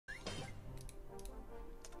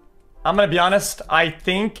I'm gonna be honest. I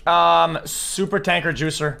think Super Tanker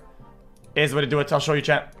Juicer is the way to do it. I'll show you,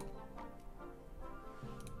 chat.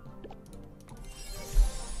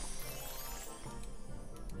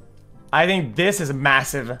 I think this is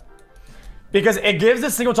massive. Because it gives the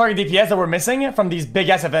single target DPS that we're missing from these big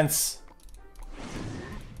ass events.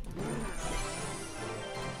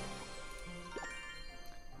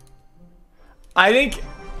 I think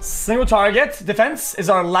single target defense is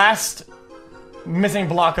our last missing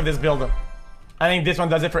block of this build. I think this one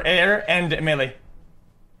does it for air and melee.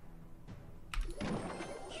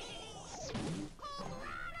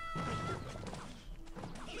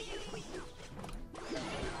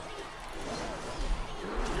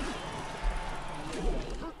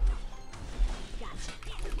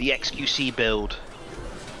 The xQc build.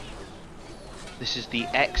 This is the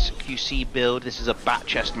xQc build. This is a bat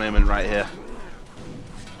chest moment right here.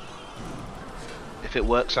 If it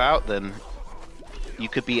works out, then you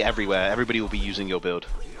could be everywhere. Everybody will be using your build.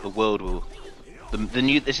 The world will.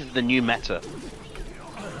 This is the new meta.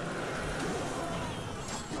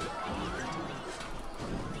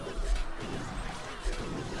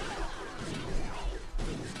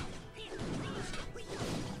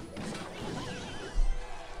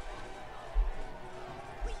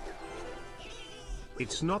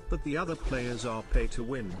 It's not that the other players are pay to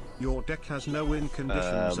win. Your deck has no win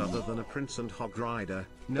conditions other than a Prince and Hog Rider,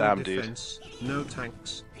 no defense, no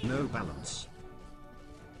tanks, no balance.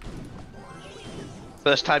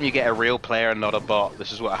 First time you get a real player and not a bot,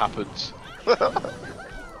 this is what happens.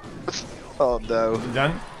 Oh no.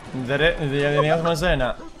 Done? Is that it? Is there anything else you want to say or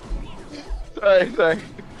not? Sorry.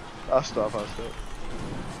 I'll stop.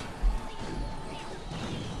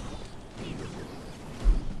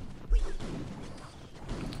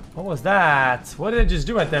 What was that? What did it just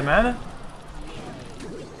do right there, man?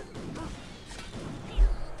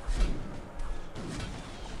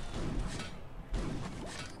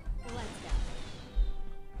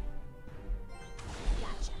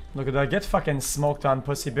 Look at that. Get fucking smoked on,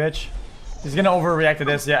 pussy bitch. He's gonna overreact to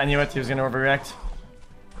this. Yeah, I knew it. He was gonna overreact.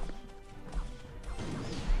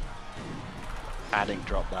 I didn't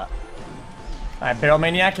drop that. Alright, barrel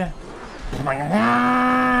maniac.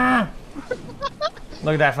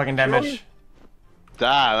 Look at that fucking damage.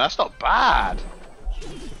 Damn, that's not bad.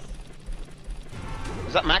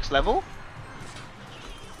 Is that max level?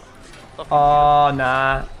 Oh,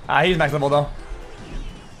 nah. He's max level though.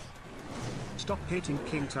 Stop hitting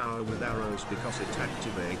King Tower with arrows because it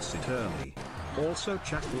activates it early. Also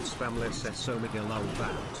chat will spam less so Miguel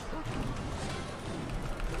that.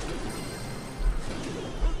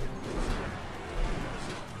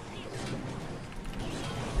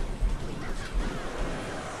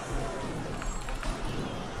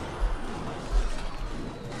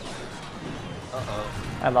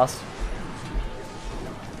 I lost.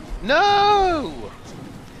 No!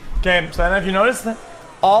 Okay, so I don't know if you noticed,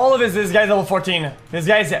 all of this guy's level 14. This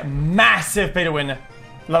guy's massive pay to win.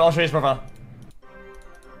 I'll show you his profile.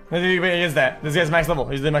 He is that. This guy's max level.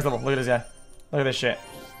 He's the max level. Look at this guy. Look at this shit.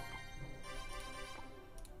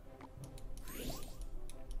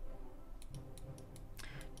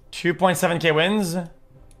 $2.7k wins.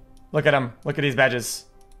 Look at him. Look at these badges.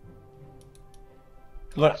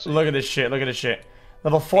 Look at this shit. Look at this shit.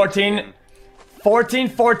 Level 14. 14,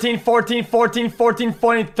 14, 14, 14, 14,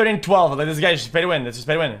 14, 13, 12. Like, this guy is just pay to win. That's just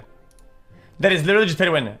pay to win. That is literally just pay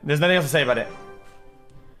to win. There's nothing else to say about it.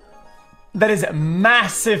 That is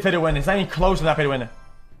massive pay to win. It's not even close to that pay to win.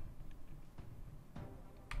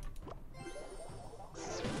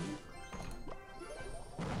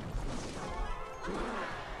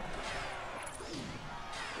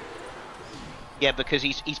 Yeah, because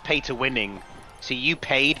he's paid to winning. See, you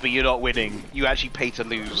paid, but you're not winning. You actually pay to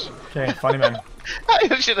lose. Okay, funny man.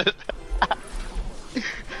 I should have.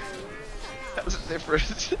 That's the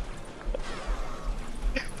difference.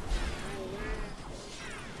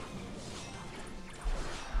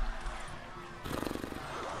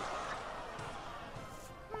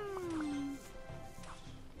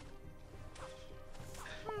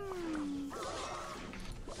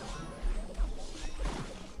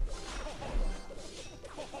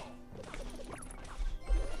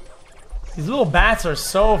 These little bats are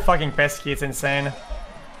so fucking pesky, it's insane.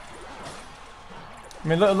 I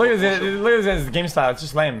mean, look at this game style, it's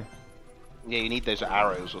just lame. Yeah, you need those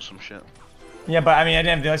arrows or some shit. Yeah, but I mean, I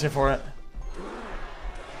didn't have the elixir for it.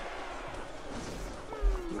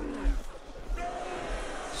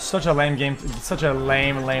 Such a lame game, such a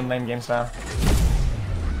lame game style.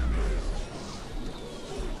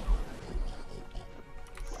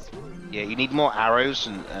 Yeah, you need more arrows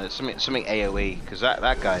and something AOE, because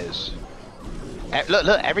that guy is Look,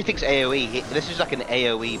 look, everything's AoE. This is like an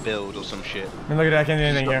AoE build or some shit. And look at that, I can't do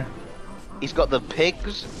anything here. He's got the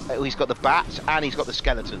pigs, he's got the bats, and he's got the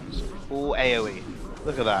skeletons. All AoE.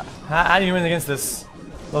 Look at that. How do you win against this?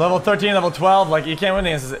 The level 13, level 12, like you can't win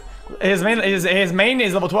against this. His main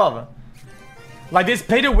is level 12. Like this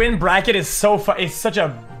pay to win bracket is it's such a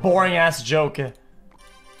boring ass joke.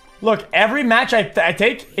 Look, every match I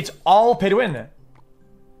take, it's all pay to win.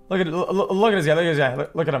 Look at this guy, look at this guy,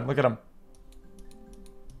 look at him, look at him.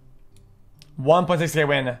 1.6k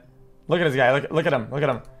win. Look at this guy, look at him, look at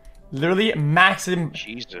him. Literally maximum.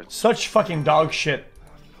 Jesus. Such fucking dog shit.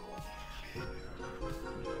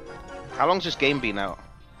 How long's this game been out?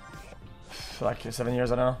 Like 7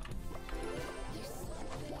 years, I don't know.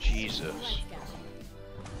 Jesus.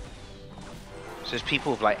 So there's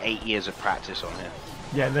people with like 8 years of practice on here.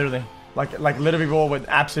 Yeah, literally. Like literally people with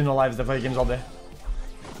absolutely no lives that play games all day.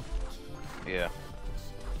 Yeah.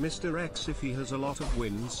 Mr. X, if he has a lot of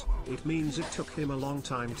wins, it means it took him a long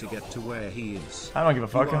time to get to where he is. I don't give a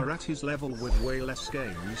fuck. You are at his level with way less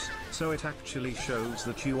games, so it actually shows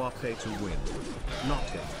that you are pay to win. Not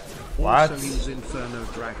him. What? Also use Inferno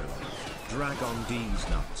Dragon. Drag on D's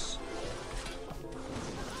nuts.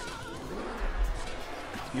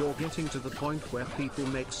 You're getting to the point where people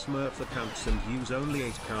make Smurf accounts and use only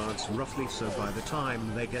 8 cards roughly, so by the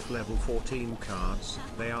time they get level 14 cards,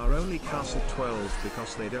 they are only cast at 12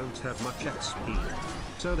 because they don't have much XP.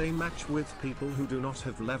 So they match with people who do not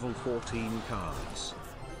have level 14 cards.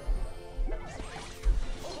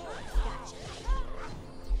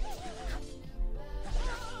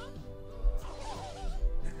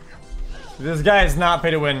 This guy is not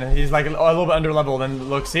pay to win. He's like a little bit under leveled, and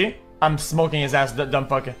look, see? I'm smoking his ass, dumb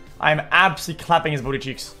fuck. I'm absolutely clapping his booty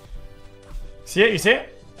cheeks. See it? You see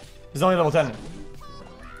it? He's only level 10.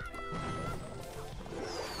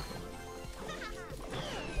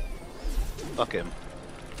 Fuck him.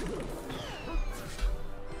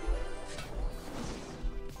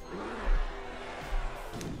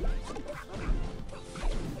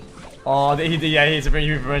 Oh, yeah, he's a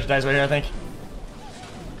pretty much dies right here, I think.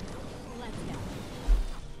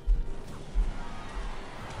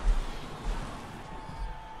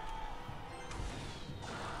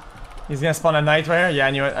 He's gonna spawn a knight right here? Yeah,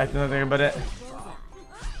 I knew it. I didn't think about it.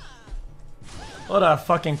 What a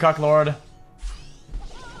fucking cucklord.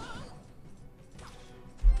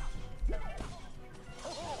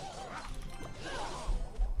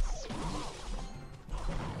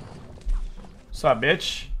 What's up,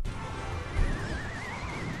 bitch?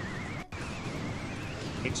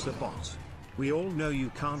 It's the bot. We all know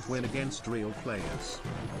you can't win against real players.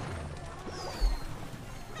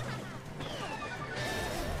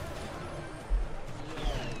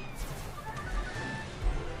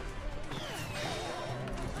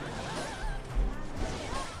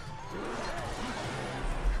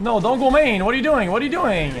 No, don't go main. What are you doing? What are you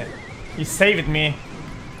doing? He saved me.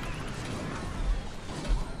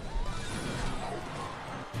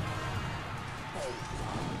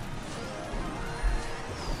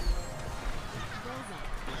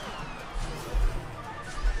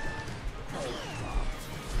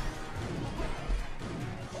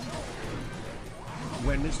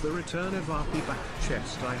 When is the return of RP back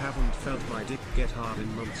chest? I haven't felt my dick get hard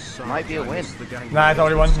in months. Might be a win. Nah, it's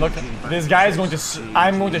already won. Look, this guy is going to.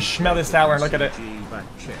 I'm going to smell this tower. Look at it.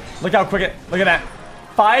 Look how quick it. Look at that.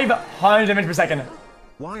 500 images per second.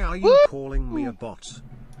 Why are you calling me a bot?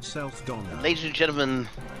 Self-donger. Ladies and gentlemen,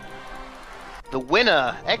 the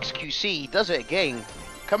winner, xQc, does it again.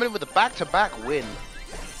 Coming in with a back-to-back win.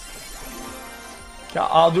 Yeah,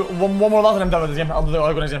 I'll do one more last and I'm done with this game. I'll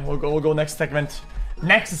go next game. We'll go next segment.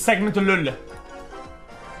 Next segment to lull.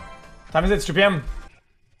 Time is it? 3 PM.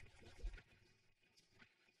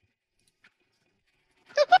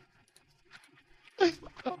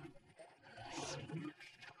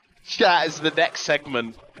 That is the next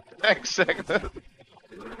segment. Next segment.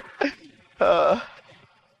 Oh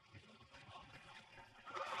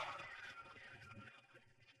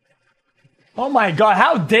my god,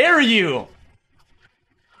 how dare you!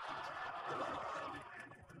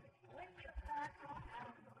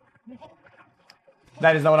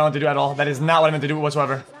 That is not what I want to do at all. That is not what I meant to do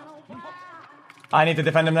whatsoever. I need to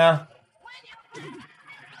defend him now.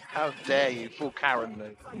 How dare you, full Karen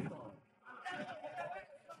move.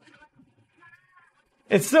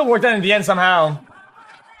 It still worked out in the end somehow.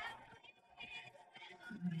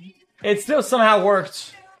 It still somehow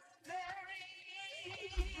worked.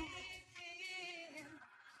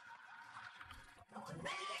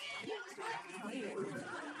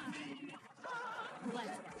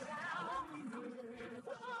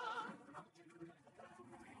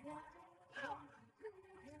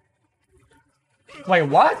 Wait,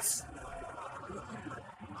 what?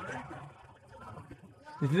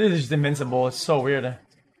 This is just invincible. It's so weird.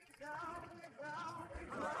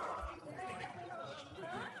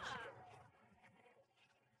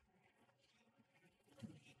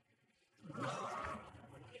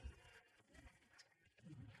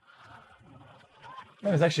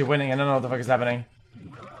 Man, he's actually winning. I don't know what the fuck is happening.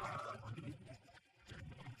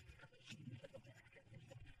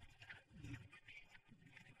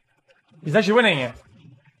 He's actually winning.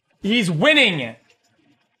 He's winning.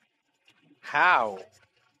 How?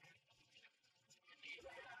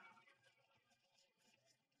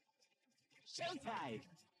 Showtime.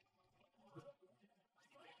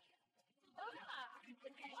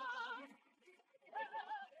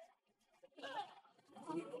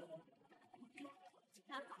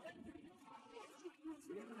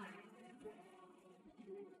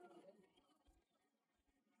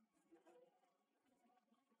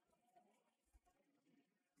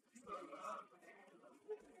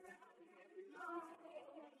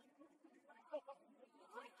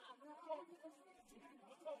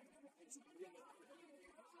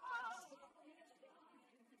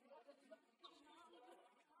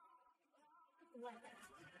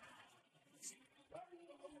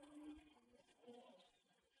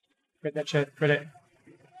 Quit that shit. Quit it.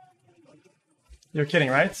 You're kidding,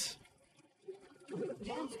 right?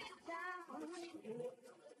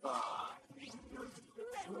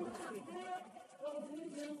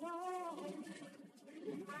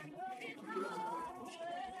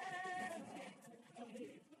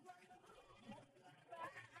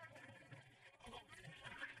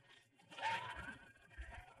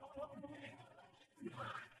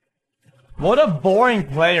 What a boring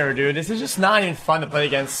player, dude. This is just not even fun to play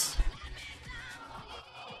against.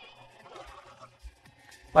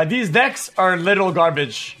 Like, these decks are literal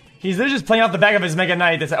garbage. He's literally just playing off the back of his Mega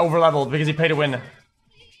Knight that's over-leveled because he paid to win.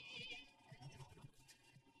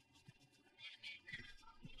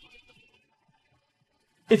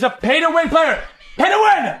 It's a pay-to-win player! Pay to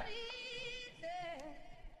win!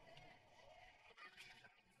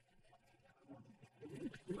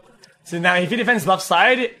 So now if he defends left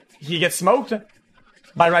side, he gets smoked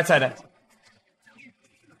by right side.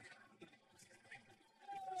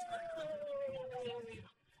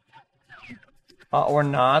 Or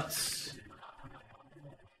not.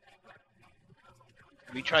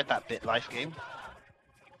 Have you tried that bit life game?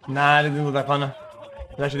 Nah, I didn't do that fun.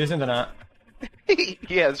 It's actually decent or not?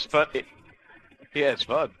 Yeah, it's fun. Yeah, it's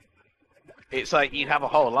fun. It's like you have a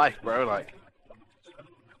whole life, bro. Like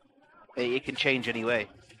it can change anyway.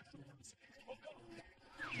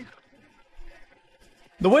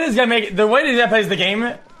 The way this guy plays the game,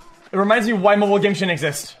 it reminds me why mobile games shouldn't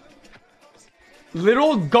exist.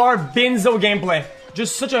 Literal garbinzo gameplay.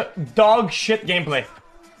 Just such a dog shit gameplay.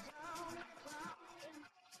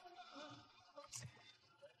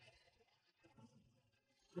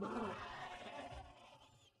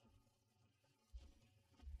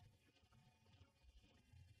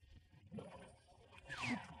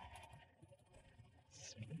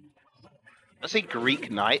 I see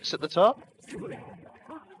Greek knights at the top.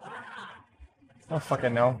 Oh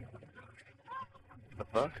fucking no. The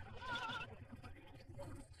fuck?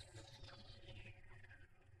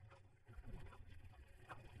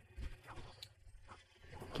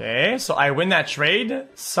 Okay, so I win that trade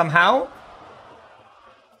somehow.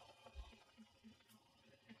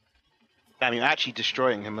 Damn, you're actually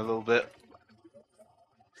destroying him a little bit.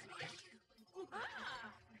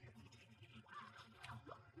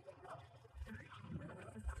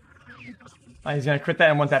 Oh, he's gonna crit that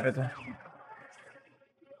and one tap it.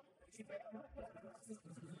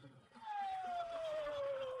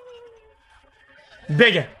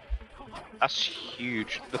 Big. That's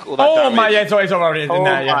huge. Look at all that Oh damage. my, yeah, it's over already. Oh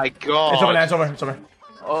yeah. my god. It's over now, it's over, it's over.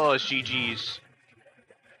 Oh, it's GG's.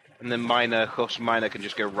 And then Minor, Huss Minor can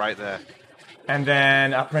just go right there. And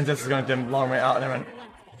then Princess is going to long way out. Never mind.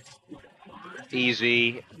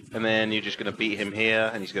 Easy. And then you're just going to beat him here,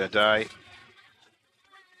 and he's going to die.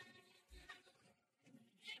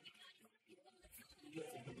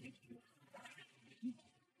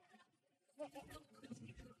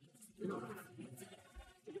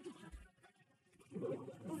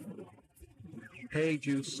 Hey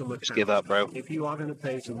Juice Summer Just give up, bro. If you are gonna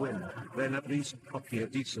pay to win, then at least copy a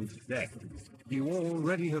decent deck. You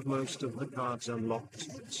already have most of the cards unlocked,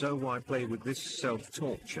 so why play with this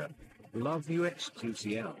self-torture? Love you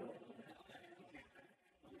xQcl.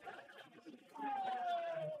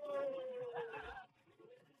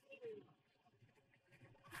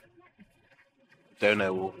 Don't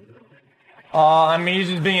know. I mean, he's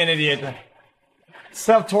just being an idiot.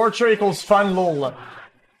 Self-torture equals fun, lol.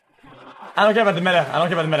 I don't care about the meta. I don't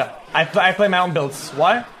care about the meta. I play my own builds.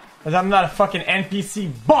 Why? Because I'm not a fucking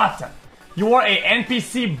NPC bot. You are a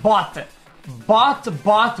NPC bot. Bot.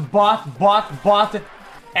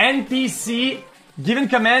 NPC given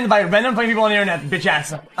command by random fucking people on the internet, bitch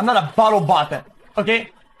ass. I'm not a bottle bot. Okay?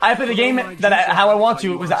 I play the game how I want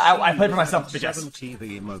to. I play for myself, bitch ass.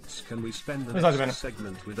 TV emotes. Can we spend the next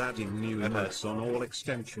segment with adding new emotes on all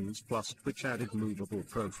extensions plus Twitch added movable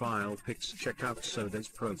profile pics? Check out Soda's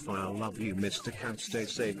profile. Love you, Mr. Count. Stay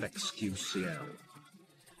safe, xQcl.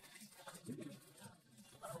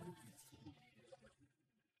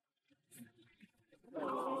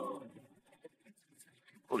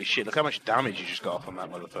 Holy shit, look how much damage you just got off on that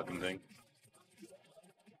motherfucking thing.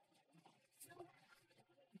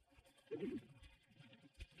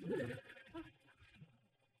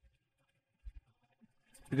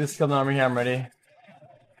 You just killed an army here, I'm ready.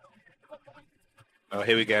 Oh,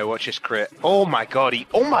 here we go, watch this crit. Oh my god, he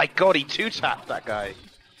two-tapped that guy.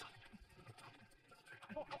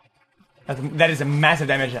 That is a massive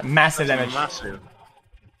damage. Massive damage. Massive.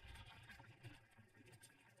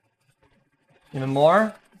 Even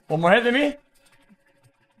more? One more hit, maybe?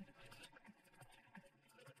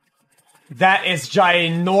 That is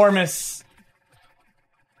ginormous.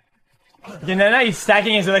 Okay, now he's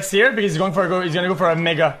stacking his elixir because he's gonna go for a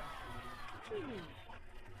mega.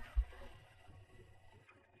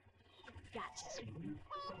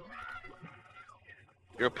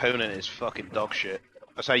 Your opponent is fucking dog shit.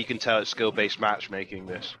 That's how you can tell it's skill-based matchmaking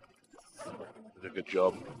this. Did a good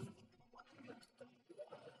job.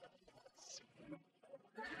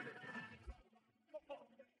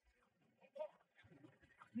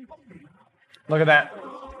 Look at that.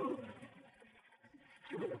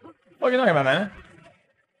 What are you talking about, man?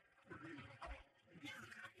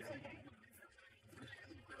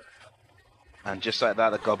 And just like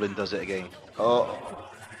that, the goblin does it again. Oh.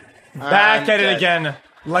 Back at it again.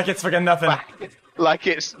 Like it's fucking nothing. Like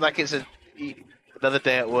it's another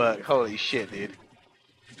day at work. Holy shit, dude.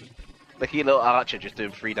 Look at your little archer just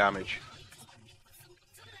doing 3 damage.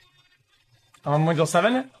 I'm on Windows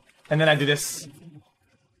 7, and then I do this.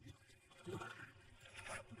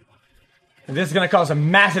 And this is gonna cause a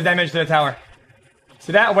massive damage to the tower.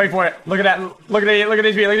 See that? Wait for it. Look at that. Look at it. Look at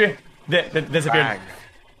HP. Look at it. Disappeared. Bang.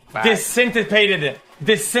 Bang. Disintegrated.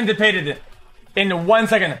 Disintegrated. In 1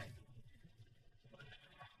 second.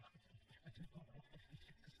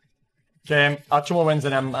 Okay, 2 more wins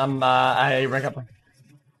and I rank up.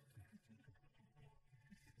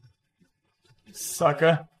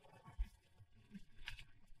 Sucker.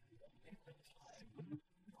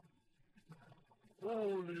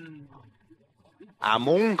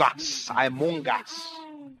 Among Us. Among Us.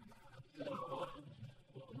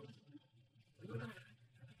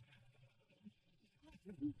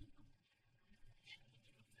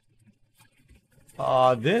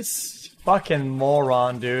 This fucking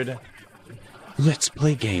moron, dude. Let's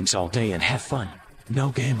play games all day and have fun. No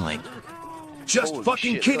gambling. Just Holy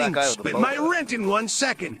fucking shit, kidding. that guy with the Spit bow. my rent in 1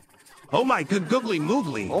 second. Oh my good googly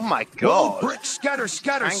moogly. Oh my Whoa, god. brick scatter,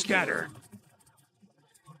 scatter, Thank you. scatter.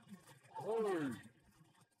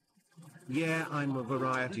 Yeah, I'm a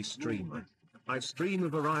variety streamer. I stream a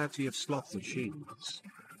variety of slot machines.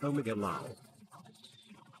 Omega Lao.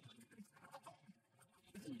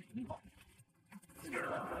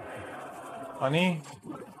 Funny.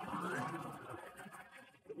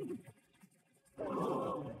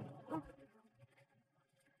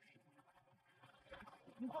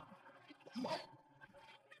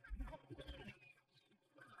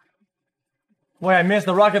 Wait, I missed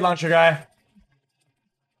the rocket launcher guy.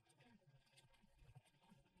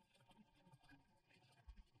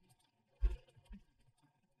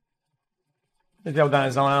 He's go down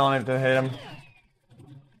his zone. I don't have to hit him.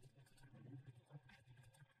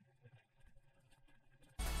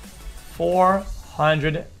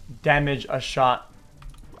 $400 damage a shot.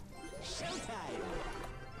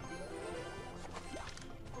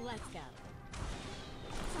 Let's go.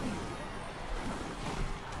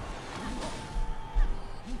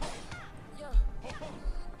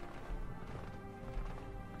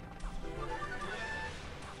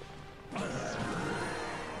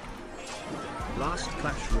 Last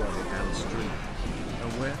Clash Royale stream.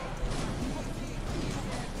 Aware?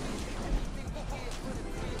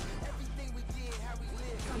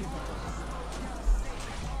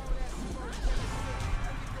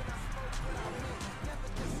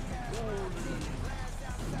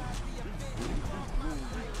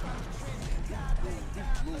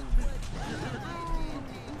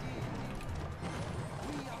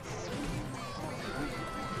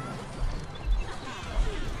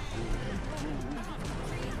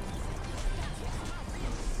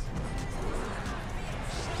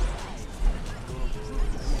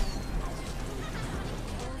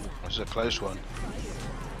 was a close one.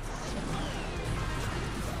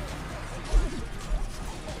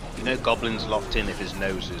 You know Goblin's locked in if his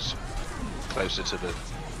nose is closer to the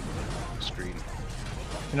screen.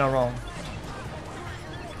 You're not wrong.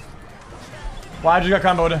 Why'd you get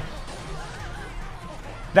comboed?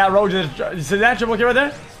 That road, you see that triple kill right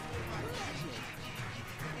there?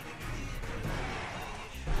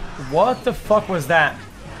 What the fuck was that?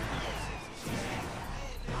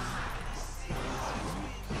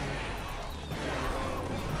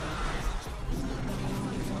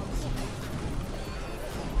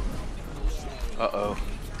 Uh-oh.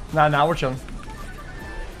 Nah, we're chilling.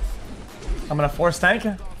 I'm gonna force tank.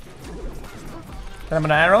 Then I'm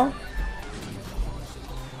gonna arrow.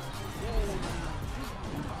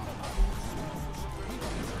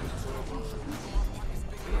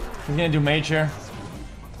 He's gonna do mage here.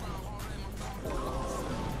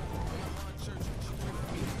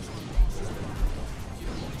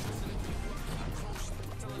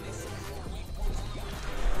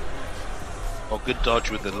 Oh, good dodge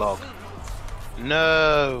with the log.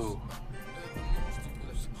 No!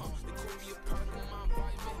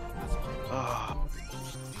 Oh.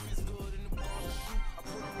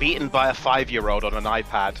 Beaten by a 5-year-old on an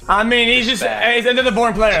iPad. I mean, he's just he's another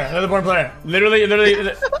born player. Another born player.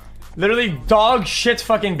 Literally dog shit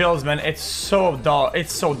fucking builds, man. It's so dog.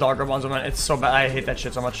 It's so dog Rapunzel, man. It's so bad. I hate that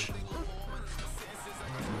shit so much.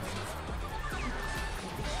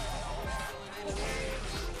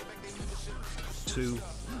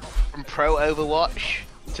 From pro Overwatch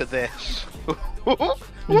to this. What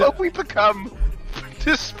have we become?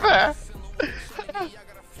 Despair.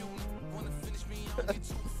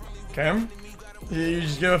 Okay. You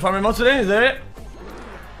just give a farming mode today, is that it?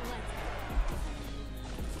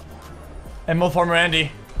 And mode farmer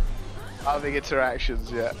Andy. Having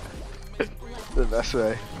interactions, yeah. The best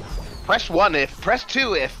way. Press 1 if, press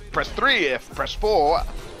 2 if, press 3 if, press 4,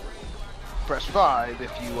 press 5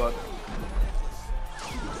 if you want.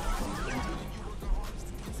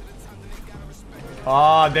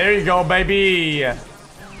 Ah, there you go, baby.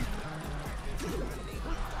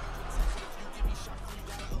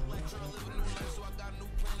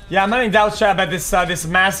 Yeah, I'm having doubts, chat, about this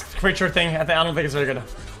masked creature thing. I don't think it's very good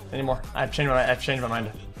anymore. I've changed my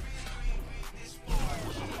mind.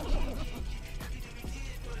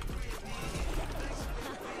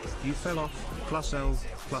 You fell off, plus L,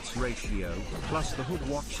 plus ratio, plus the hood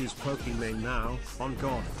watches Pokemon now, on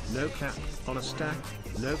God, no cap, on a stack,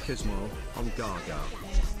 no Kismo, on Gaga.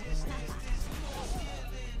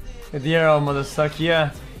 Good hero, mother suck,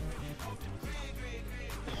 yeah.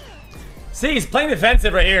 See, he's playing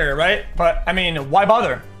defensive right here, right? But, I mean, why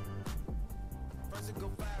bother?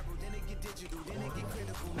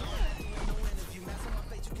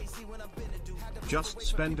 Just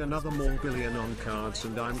spend another more billion on cards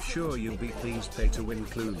and I'm sure you'll be pleased pay to win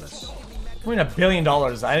clueless. Win $1 billion.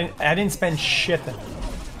 I didn't spend shit.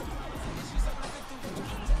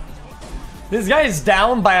 This guy is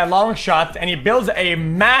down by a long shot and he builds a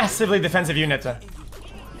massively defensive unit.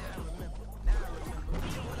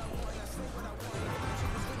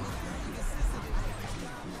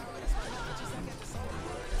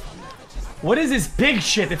 What is this big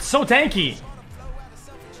shit? It's so tanky.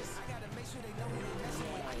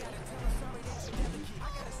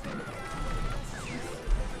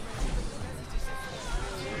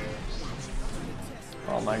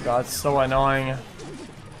 Oh my god, so annoying.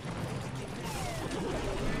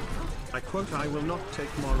 I quote, I will not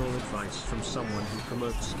take moral advice from someone who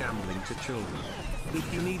promotes gambling to children.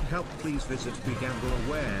 If you need help, please visit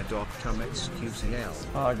begambleaware.com xQcl.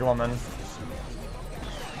 Oh, go on, man.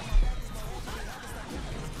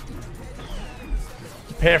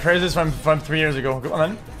 Paraphrases from 3 years ago. Go on,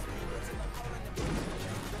 man.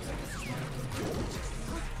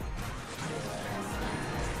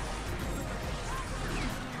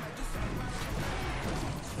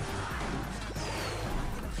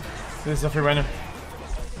 This is a free win.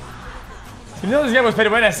 You know this guy was paid to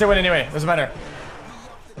win, I still win anyway. Doesn't matter.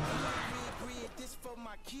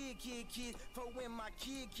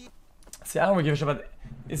 See, I don't really give a shit about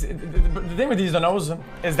the thing with these donos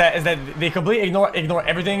is that they completely ignore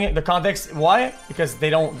everything, the context. Why? Because they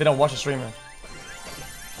don't watch the stream.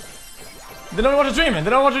 They don't watch the stream. They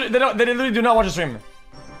literally do not watch the stream.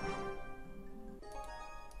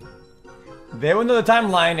 They will know the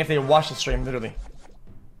timeline if they watch the stream, literally.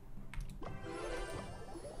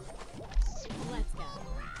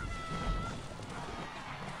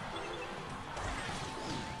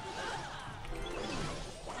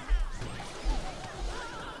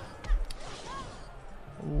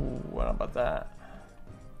 Ooh, what about that?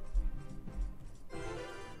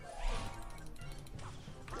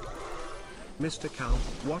 Mr. Cow,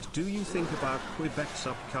 what do you think about Quebec's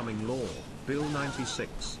upcoming law, Bill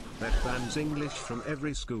 96, that bans English from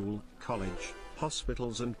every school, college,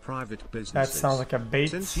 hospitals and private businesses? That sounds like a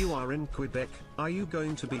bait. Since you are in Quebec, are you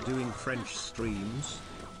going to be doing French streams?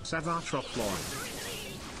 Ça va trop loin.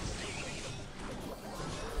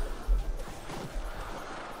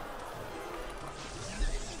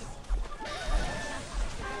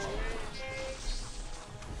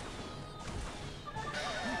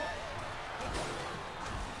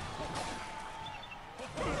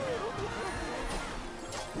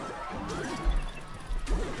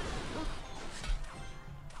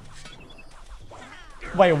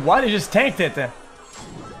 Wait, what? It just tanked it.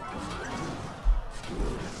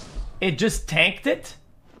 It just tanked it?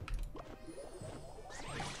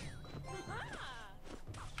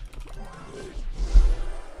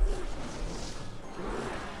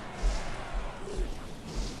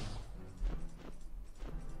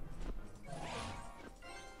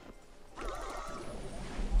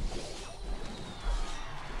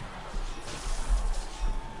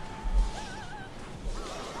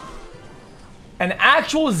 An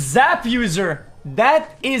actual Zap user.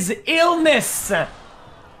 That is illness.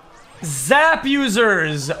 Zap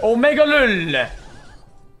users. Omega lul.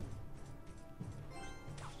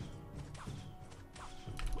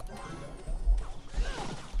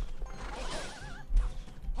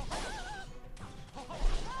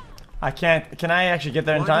 I can't. Can I actually get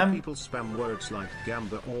there in Why do time? people spam words like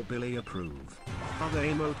Gamba or Billy approve? Other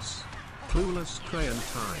emotes? Clueless crayon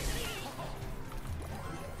time.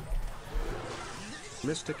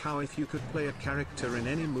 Mr. Cow, if you could play a character in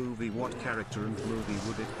any movie, what character and movie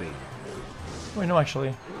would it be? Wait, no,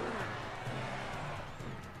 actually.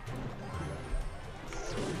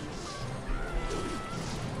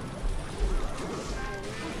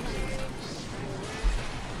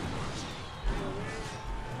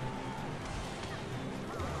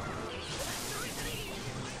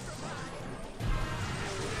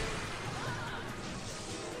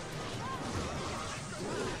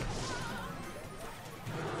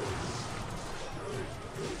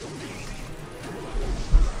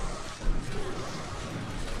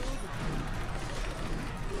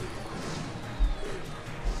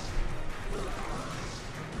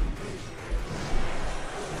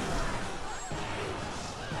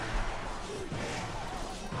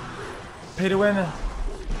 Pay to win.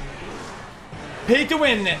 Pay to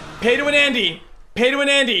win. Pay to win Andy. Pay to win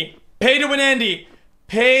Andy. Pay to win Andy.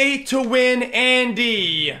 Pay to win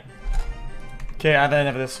Andy. Okay, I have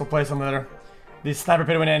enough of this. We'll play something later. These sniper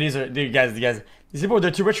pay to win Andys are, dude, guys. These people, they're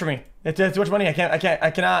too rich for me. They have too much money. I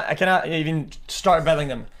cannot even start battling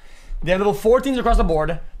them. They have level 14s across the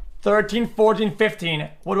board. 13, 14, 15.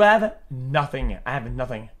 What do I have? Nothing. I have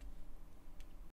nothing.